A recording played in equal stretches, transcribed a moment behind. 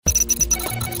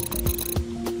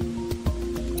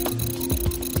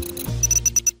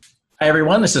Hi,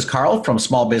 everyone. This is Carl from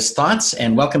Small Biz Thoughts,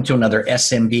 and welcome to another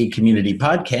SMB Community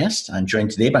Podcast. I'm joined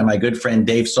today by my good friend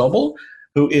Dave Sobel,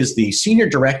 who is the Senior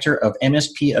Director of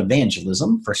MSP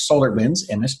Evangelism for SolarWinds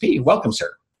MSP. Welcome,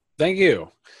 sir. Thank you.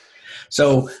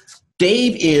 So,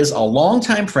 Dave is a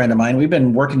longtime friend of mine. We've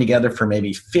been working together for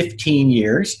maybe 15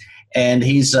 years, and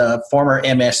he's a former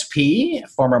MSP,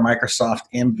 former Microsoft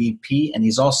MVP, and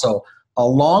he's also a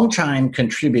longtime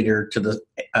contributor to the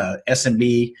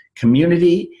SMB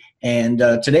community. And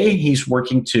today he's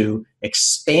working to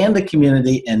expand the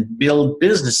community and build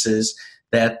businesses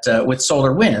that with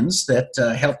SolarWinds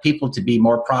that help people to be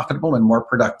more profitable and more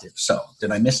productive. So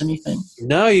did I miss anything?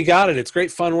 No, you got it. It's great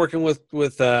fun working with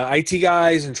IT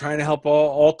guys and trying to help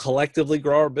all collectively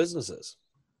grow our businesses.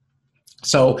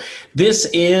 So this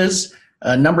is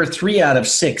number 3 out of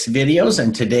 6 videos.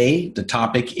 And today the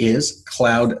topic is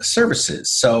cloud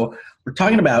services. So we're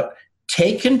talking about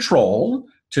take control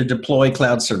to deploy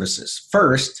cloud services.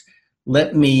 First,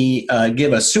 let me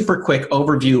give a super quick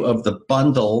overview of the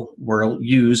bundle we'll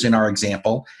use in our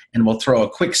example, and we'll throw a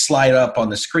quick slide up on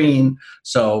the screen.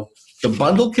 So the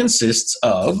bundle consists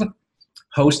of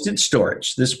hosted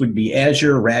storage. This would be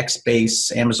Azure,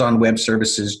 Rackspace, Amazon Web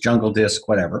Services, Jungle Disk,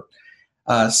 whatever.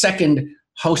 Second,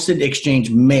 hosted Exchange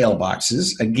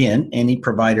mailboxes. Again, any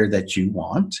provider that you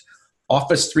want.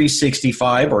 Office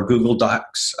 365 or Google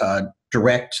Docs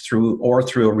direct through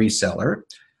a reseller.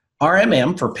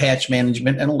 RMM for patch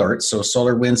management and alerts. So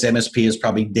SolarWinds MSP is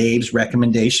probably Dave's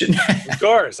recommendation. Of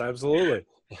course, absolutely.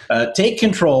 Take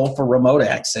control for remote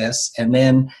access, and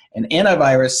then an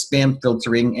antivirus, spam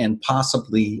filtering, and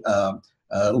possibly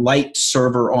light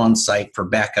server on-site for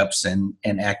backups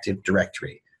and Active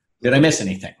Directory. Did I miss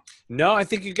anything? No, I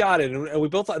think you got it. And we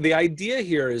both, the idea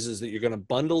here is that you're going to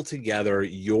bundle together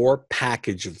your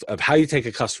package of how you take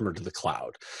a customer to the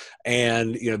cloud.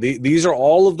 And these are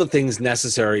all of the things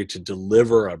necessary to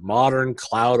deliver a modern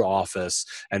cloud office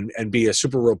and be a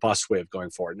super robust way of going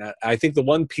forward. And I think the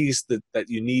one piece that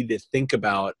you need to think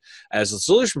about as a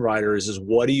solution provider is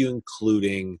what are you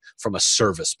including from a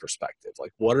service perspective?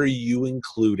 Like, what are you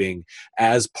including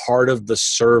as part of the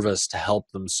service to help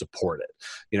them support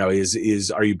it?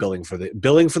 Are you billing for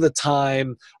the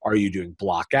time? Are you doing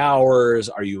block hours?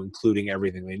 Are you including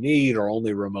everything they need, or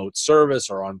only remote service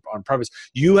or on premise?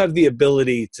 You have the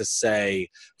ability to say,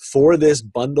 for this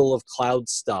bundle of cloud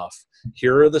stuff,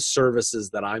 here are the services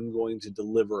that I'm going to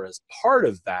deliver as part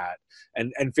of that,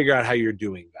 and figure out how you're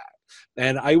doing that.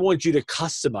 And I want you to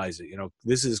customize it.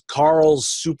 This is Carl's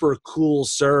super cool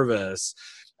service.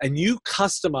 And you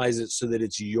customize it so that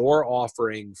it's your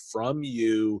offering from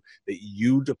you that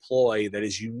you deploy that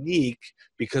is unique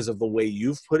because of the way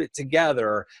you've put it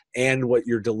together and what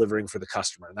you're delivering for the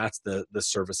customer. And that's the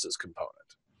services component.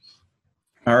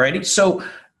 All righty. So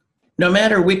no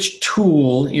matter which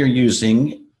tool you're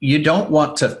using, you don't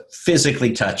want to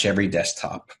physically touch every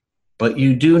desktop, but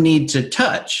you do need to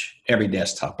touch every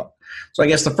desktop. So I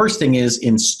guess the first thing is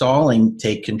installing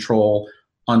Take Control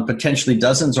on potentially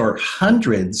dozens or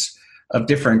hundreds of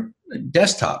different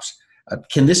desktops.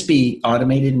 Can this be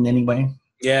automated in any way?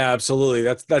 Yeah, absolutely.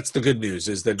 That's the good news,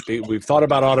 is that we've thought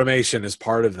about automation as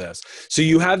part of this. So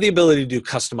you have the ability to do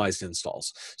customized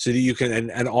installs so that you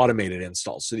can, and automated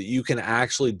installs so that you can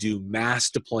actually do mass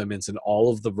deployments in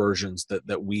all of the versions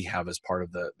that we have as part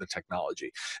of the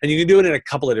technology. And you can do it in a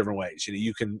couple of different ways.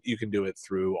 You can do it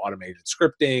through automated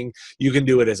scripting. You can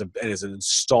do it as an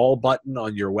install button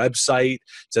on your website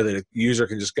so that a user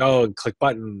can just go and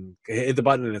hit the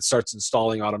button, and it starts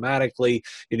installing automatically.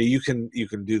 You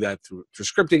can do that through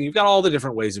scripting. You've got all the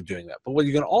different ways of doing that. But what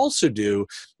you can also do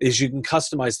is you can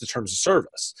customize the terms of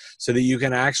service so that you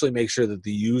can actually make sure that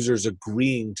the user's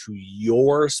agreeing to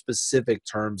your specific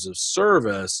terms of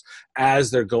service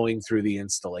as they're going through the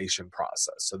installation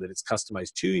process, so that it's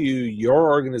customized to you,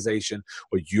 your organization,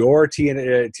 what your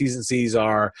T's and C's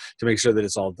are, to make sure that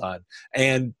it's all done.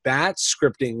 And that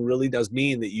scripting really does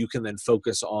mean that you can then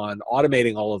focus on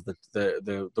automating all of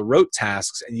the rote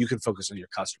tasks, and you can focus on your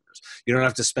customers. You don't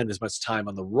have to spend as much time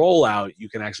on the rollout. You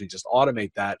can actually just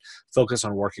automate that, focus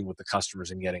on working with the customers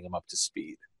and getting them up to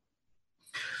speed.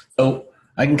 So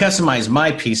I can customize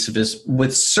my piece of this.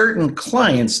 With certain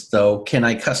clients, though, can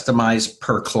I customize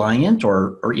per client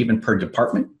or even per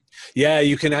department? Yeah,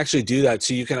 you can actually do that.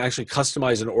 So you can actually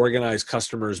customize and organize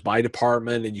customers by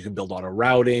department, and you can build auto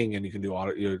routing, and you can do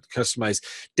customize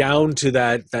down to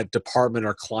that department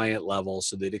or client level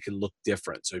so that it can look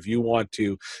different. So if you want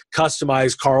to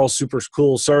customize Carl's Super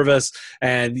Cool Service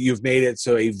and you've made it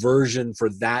so a version for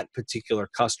that particular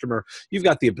customer, you've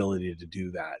got the ability to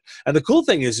do that. And the cool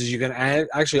thing is you can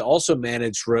actually also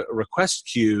manage request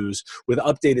queues with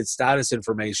updated status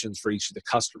information for each of the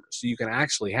customers. So you can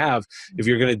actually have, if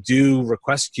you're going to do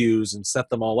request queues and set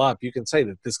them all up, you can say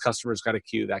that this customer's got a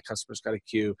queue, that customer's got a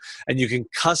queue, and you can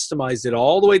customize it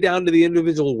all the way down to the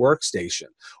individual workstation.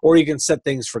 Or you can set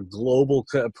things for global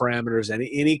parameters and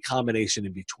any combination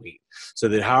in between. So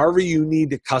that however you need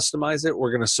to customize it,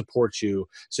 we're going to support you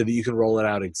so that you can roll it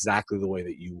out exactly the way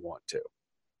that you want to.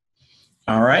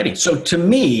 All righty. So to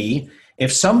me,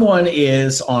 if someone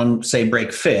is on, say,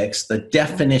 break fix, the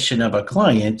definition of a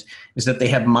client is that they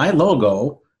have my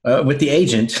logo with the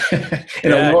agent in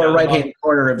the lower right-hand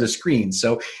corner of the screen.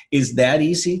 So is that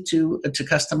easy to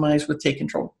customize with Take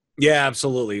Control? Yeah,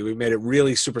 absolutely. We made it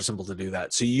really super simple to do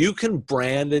that. So you can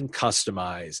brand and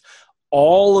customize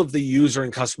all of the user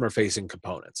and customer-facing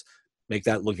components. Make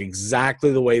that look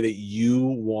exactly the way that you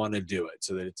want to do it,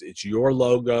 so that it's your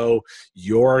logo,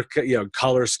 your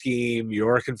color scheme,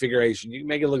 your configuration. You can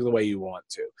make it look the way you want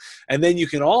to. And then you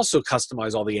can also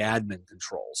customize all the admin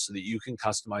controls so that you can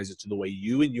customize it to the way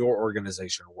you and your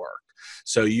organization work.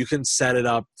 So you can set it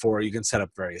up you can set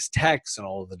up various techs and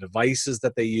all of the devices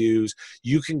that they use.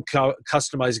 You can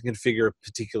customize and configure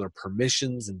particular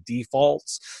permissions and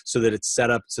defaults so that it's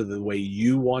set up to the way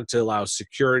you want to allow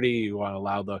security, you want to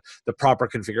allow the proper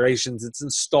configurations. It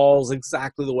installs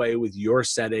exactly the way with your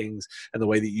settings and the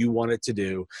way that you want it to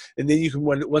do. And then you can,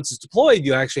 once it's deployed,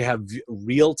 you actually have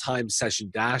real-time session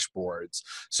dashboards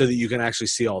so that you can actually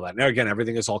see all that. Now, again,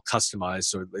 everything is all customized,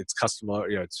 so it's custom.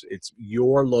 It's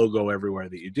your logo everywhere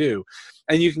that you do,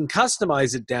 and you can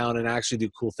customize it down and actually do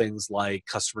cool things like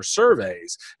customer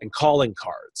surveys and calling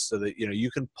cards, so that you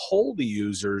can poll the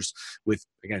users with,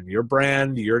 again, your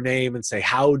brand, your name, and say,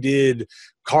 how did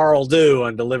Carl do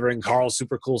on delivering Carl's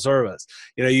Super Cool Service?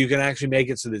 You can actually make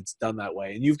it so that it's done that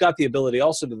way. And you've got the ability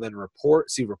also to then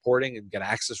see reporting and get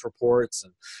access reports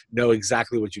and know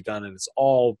exactly what you've done. And it's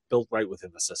all built right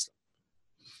within the system.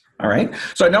 All right.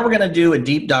 So I know we're going to do a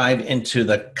deep dive into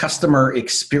the customer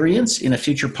experience in a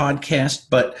future podcast,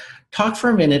 but talk for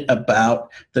a minute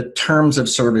about the terms of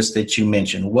service that you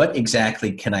mentioned. What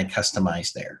exactly can I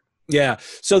customize there? Yeah.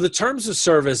 So the terms of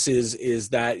service is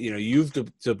that, you've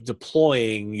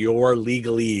deploying your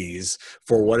legalese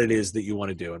for what it is that you want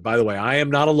to do. And by the way, I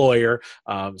am not a lawyer,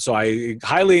 so I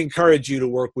highly encourage you to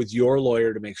work with your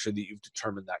lawyer to make sure that you've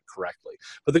determined that correctly.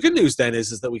 But the good news then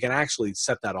is that we can actually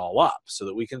set that all up so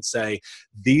that we can say,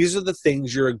 these are the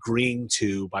things you're agreeing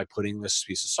to by putting this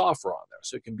piece of software on there.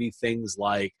 So it can be things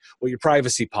like what your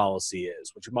privacy policy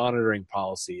is, what your monitoring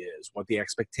policy is, what the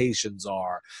expectations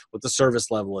are, what the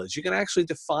service level is. You can actually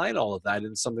define all of that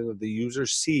in something that the user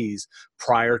sees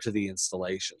prior to the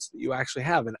installation, so that you actually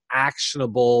have an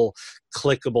actionable,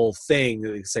 clickable thing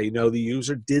that they say, no, the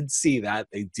user did see that,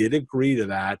 they did agree to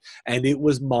that, and it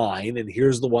was mine, and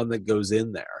here's the one that goes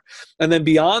in there. And then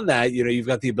beyond that, you've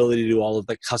got the ability to do all of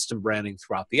the custom branding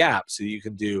throughout the app. So you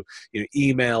can do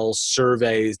emails,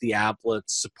 surveys, the applets,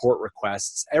 support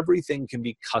requests. Everything can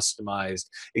be customized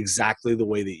exactly the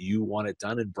way that you want it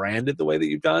done and branded the way that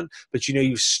you've done. But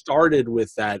you've started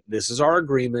with that, this is our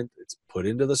agreement, it's put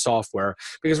into the software,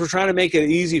 because we're trying to make it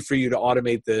easy for you to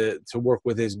automate to work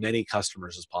with as many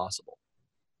customers as possible.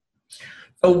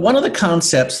 So one of the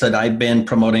concepts that I've been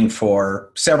promoting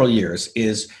for several years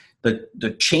is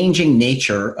the changing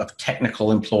nature of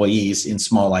technical employees in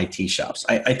small IT shops.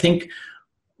 I think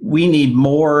we need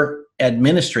more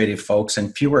administrative folks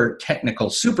and fewer technical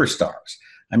superstars.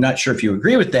 I'm not sure if you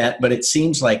agree with that, but it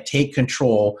seems like Take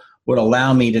Control would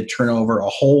allow me to turn over a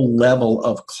whole level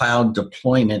of cloud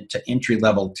deployment to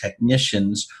entry-level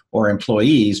technicians or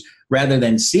employees rather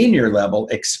than senior-level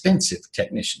expensive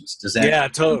technicians. Does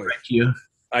that totally you?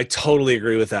 I totally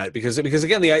agree with that because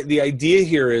again, the idea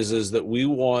here is that we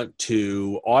want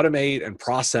to automate and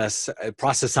processize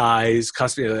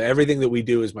everything that we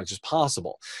do as much as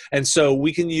possible, and so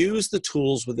we can use the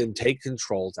tools within Take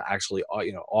Control to actually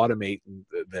automate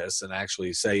this and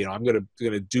actually say, I'm going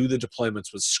to do the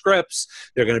deployments with scripts.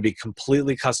 They're going to be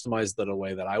completely customized in a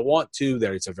way that I want to.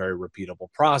 It's a very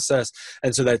repeatable process,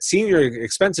 and so that senior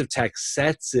expensive tech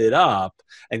sets it up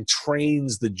and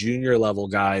trains the junior level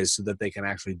guys so that they can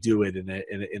actually do it in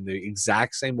the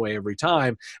exact same way every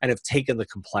time and have taken the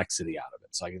complexity out of it.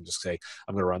 So I can just say,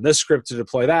 I'm going to run this script to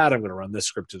deploy that. I'm going to run this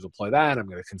script to deploy that. I'm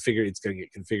going to configure, it's going to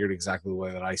get configured exactly the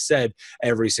way that I said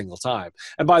every single time.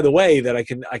 And by the way, that I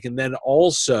can then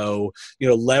also,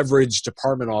 leverage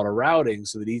department auto routing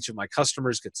so that each of my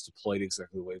customers gets deployed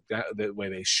exactly the way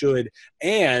they should,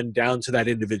 and down to that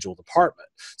individual department.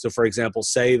 So for example,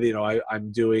 say that,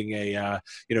 I'm doing a,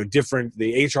 different,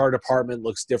 the HR department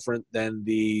looks different than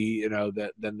the,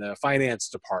 than the finance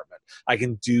department. I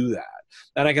can do that.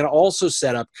 And I can also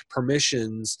set up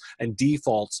permissions and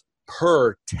defaults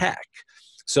per tech,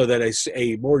 so that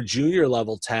a more junior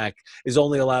level tech is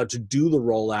only allowed to do the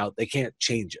rollout. They can't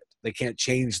change it. They can't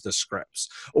change the scripts,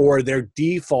 or their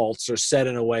defaults are set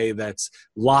in a way that's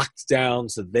locked down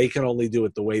so they can only do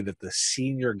it the way that the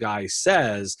senior guy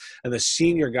says, and the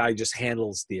senior guy just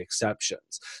handles the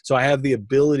exceptions. So I have the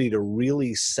ability to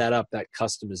really set up that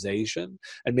customization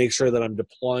and make sure that I'm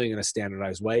deploying in a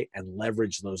standardized way and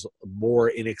leverage those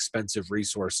more inexpensive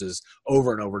resources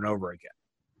over and over and over again.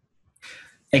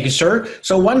 Thank you, sir.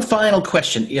 So one final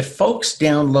question. If folks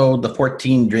download the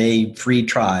 14-day free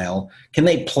trial, can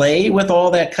they play with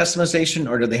all that customization,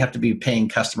 or do they have to be paying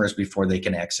customers before they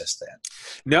can access that?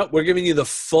 No, we're giving you the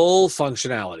full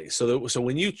functionality. So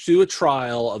when you do a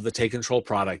trial of the Take Control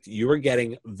product, you are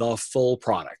getting the full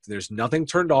product. There's nothing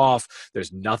turned off.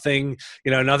 There's nothing,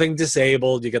 nothing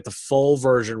disabled. You get the full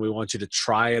version. We want you to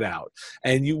try it out.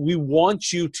 And we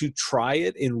want you to try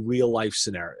it in real life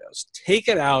scenarios. Take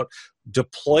it out,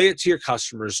 deploy it to your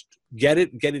customers, get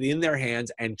it in their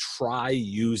hands, and try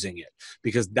using it,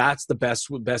 because that's the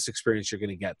best experience you're going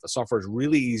to get. The software is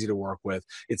really easy to work with.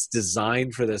 It's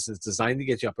designed for this. It's designed to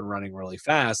get you up and running really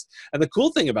fast. And the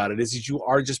cool thing about it is that you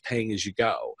are just paying as you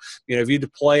go. If you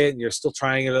deploy it and you're still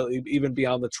trying it even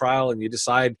beyond the trial and you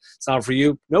decide it's not for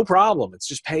you, no problem. It's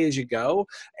just pay as you go,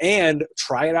 and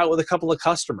try it out with a couple of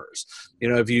customers.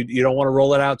 If you don't want to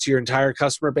roll it out to your entire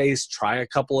customer base, try a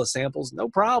couple of samples, no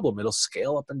problem. It'll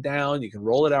scale up and down. You can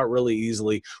roll it out really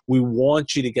easily. We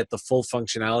want you to get the full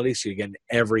functionality, so you're getting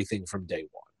everything from day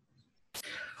one.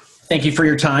 Thank you for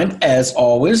your time. As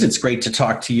always, it's great to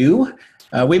talk to you.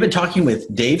 We've been talking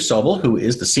with Dave Sobel, who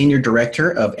is the Senior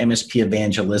Director of MSP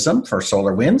Evangelism for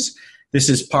SolarWinds. This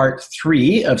is part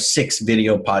 3 of 6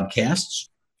 video podcasts.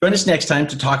 Join us next time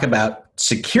to talk about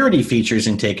security features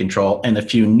in Take Control and a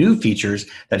few new features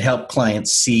that help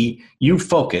clients see you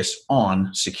focus on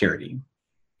security.